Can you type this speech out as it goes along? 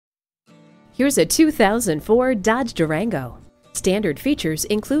Here's a 2004 Dodge Durango. Standard features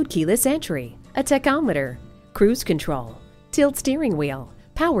include keyless entry, a tachometer, cruise control, tilt steering wheel,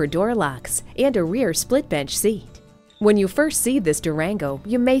 power door locks, and a rear split bench seat. When you first see this Durango,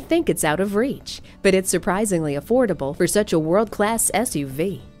 you may think it's out of reach, but it's surprisingly affordable for such a world-class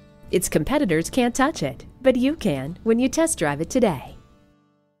SUV. Its competitors can't touch it, but you can when you test drive it today.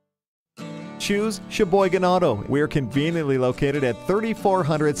 Choose Sheboygan Auto. We're conveniently located at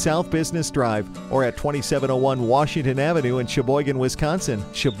 3400 South Business Drive or at 2701 Washington Avenue in Sheboygan, Wisconsin.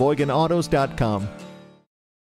 SheboyganAutos.com.